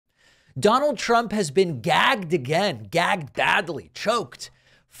Donald Trump has been gagged again, gagged badly, choked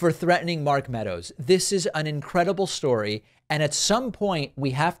for threatening Mark Meadows. This is an incredible story. And at some point,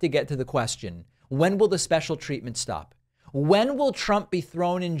 we have to get to the question, when will the special treatment stop? When will Trump be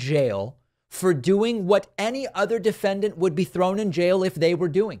thrown in jail for doing what any other defendant would be thrown in jail if they were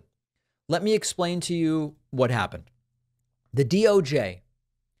doing? Let me explain to you what happened. The DOJ,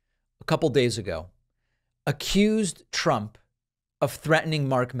 a couple days ago, accused Trump of threatening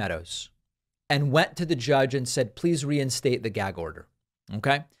Mark Meadows and went to the judge and said, please reinstate the gag order.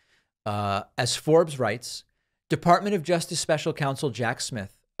 Okay. As Forbes writes, Department of Justice Special Counsel Jack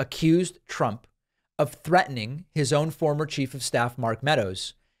Smith accused Trump of threatening his own former chief of staff, Mark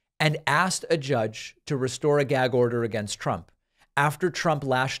Meadows, and asked a judge to restore a gag order against Trump after Trump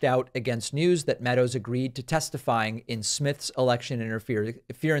lashed out against news that Meadows agreed to testifying in Smith's election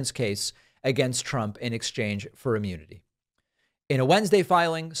interference case against Trump in exchange for immunity. In a Wednesday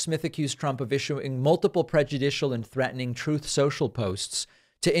filing, Smith accused Trump of issuing multiple prejudicial and threatening Truth Social posts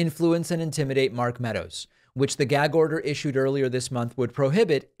to influence and intimidate Mark Meadows, which the gag order issued earlier this month would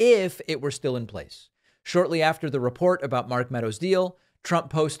prohibit if it were still in place. Shortly after the report about Mark Meadows' deal, Trump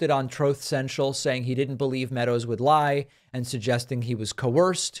posted on Truth Social saying he didn't believe Meadows would lie and suggesting he was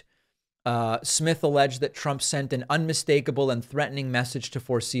coerced. Smith alleged that Trump sent an unmistakable and threatening message to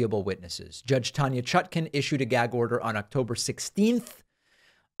foreseeable witnesses. Judge Tanya Chutkan issued a gag order on October 16th,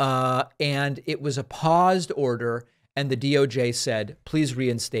 and it was a paused order, and the DOJ said, please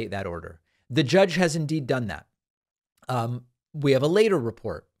reinstate that order. The judge has indeed done that. We have a later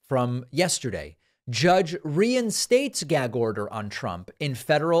report from yesterday. Judge reinstates gag order on Trump in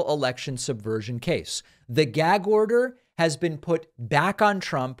federal election subversion case. The gag order has been put back on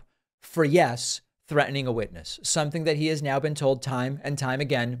Trump for, yes, threatening a witness, something that he has now been told time and time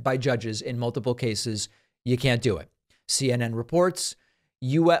again by judges in multiple cases, you can't do it. CNN reports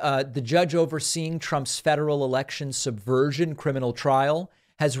the judge overseeing Trump's federal election subversion criminal trial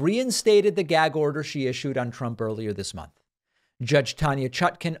has reinstated the gag order she issued on Trump earlier this month. Judge Tanya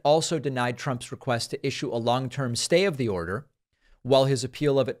Chutkan also denied Trump's request to issue a long-term stay of the order while his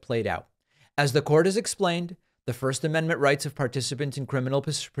appeal of it played out. As the court has explained, the First Amendment rights of participants in criminal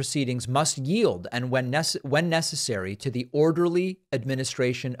proceedings must yield, and when necessary, to the orderly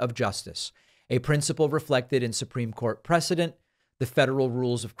administration of justice, a principle reflected in Supreme Court precedent, the federal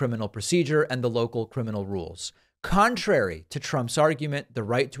rules of criminal procedure, and the local criminal rules. Contrary to Trump's argument, the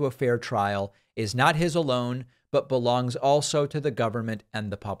right to a fair trial is not his alone, but belongs also to the government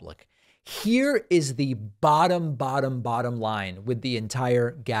and the public. Here is the bottom line with the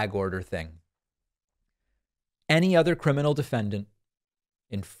entire gag order thing. Any other criminal defendant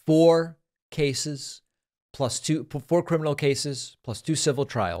in four criminal cases plus two civil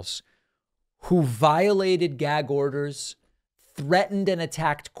trials who violated gag orders, threatened and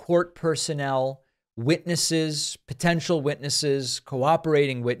attacked court personnel, witnesses, potential witnesses,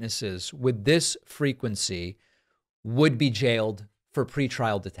 cooperating witnesses with this frequency would be jailed for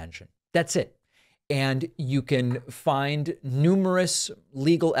pretrial detention. That's it. And you can find numerous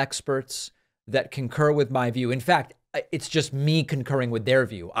legal experts that concur with my view. In fact, it's just me concurring with their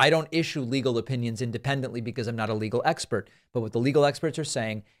view. I don't issue legal opinions independently because I'm not a legal expert. But what the legal experts are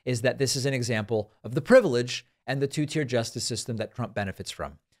saying is that this is an example of the privilege and the two-tier justice system that Trump benefits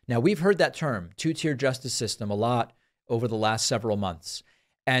from. Now, we've heard that term, two-tier justice system, a lot over the last several months.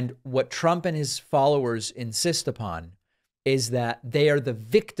 And what Trump and his followers insist upon is that they are the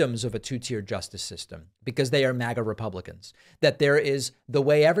victims of a two-tier justice system because they are MAGA Republicans, that there is the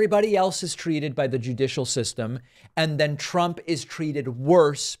way everybody else is treated by the judicial system, and then Trump is treated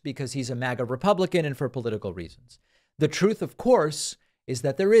worse because he's a MAGA Republican and for political reasons. The truth, of course, is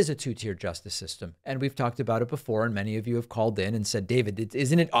that there is a two-tier justice system. And we've talked about it before, and many of you have called in and said, David,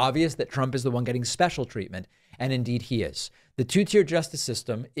 isn't it obvious that Trump is the one getting special treatment? And indeed he is. The two-tier justice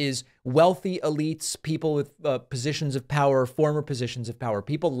system is wealthy elites, people with positions of power, former positions of power,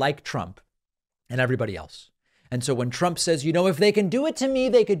 people like Trump and everybody else. And so when Trump says, you know, if they can do it to me,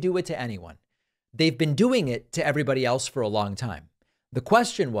 they could do it to anyone. They've been doing it to everybody else for a long time. The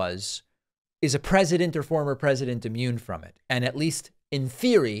question was, is a president or former president immune from it? And at least in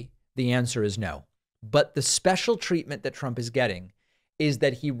theory, the answer is no. But the special treatment that Trump is getting is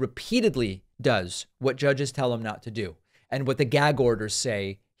that he repeatedly does what judges tell him not to do and what the gag orders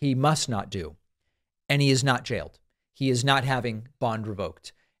say he must not do. And he is not jailed. He is not having bond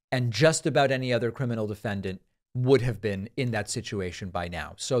revoked. And just about any other criminal defendant would have been in that situation by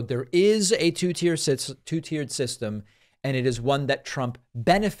now. So there is a two-tiered system, and it is one that Trump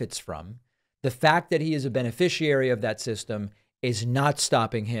benefits from. The fact that he is a beneficiary of that system is not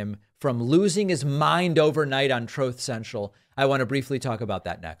stopping him from losing his mind overnight on Truth Central. I want to briefly talk about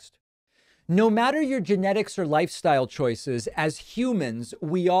that next. No matter your genetics or lifestyle choices, as humans,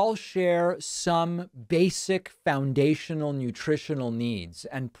 we all share some basic foundational nutritional needs,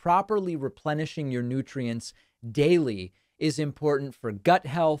 and properly replenishing your nutrients daily is important for gut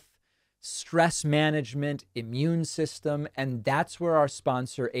health, stress management, immune system, and that's where our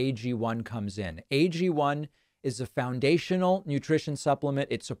sponsor AG1 comes in. AG1 is a foundational nutrition supplement.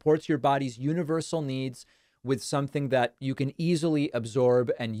 It supports your body's universal needs with something that you can easily absorb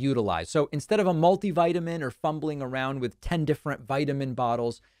and utilize. So instead of a multivitamin or fumbling around with 10 different vitamin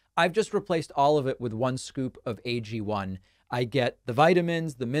bottles, I've just replaced all of it with one scoop of AG1. I get the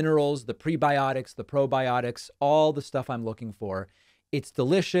vitamins, the minerals, the prebiotics, the probiotics, all the stuff I'm looking for. It's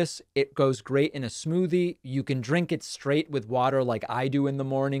delicious. It goes great in a smoothie. You can drink it straight with water like I do in the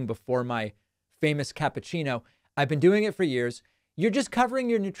morning before my famous cappuccino. I've been doing it for years. You're just covering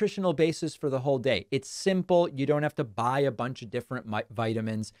your nutritional basis for the whole day. It's simple. You don't have to buy a bunch of different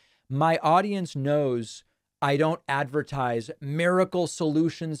vitamins. My audience knows I don't advertise miracle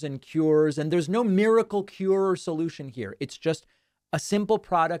solutions and cures, and there's no miracle cure or solution here. It's just a simple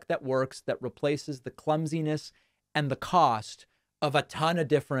product that works, that replaces the clumsiness and the cost of a ton of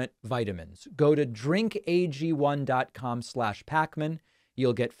different vitamins. Go to drinkag1.com/Pacman.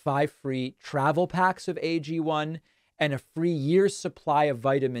 You'll get 5 free travel packs of AG1 and a free year's supply of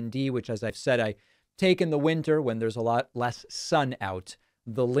vitamin D, which, as I've said, I take in the winter when there's a lot less sun out.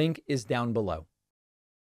 The link is down below.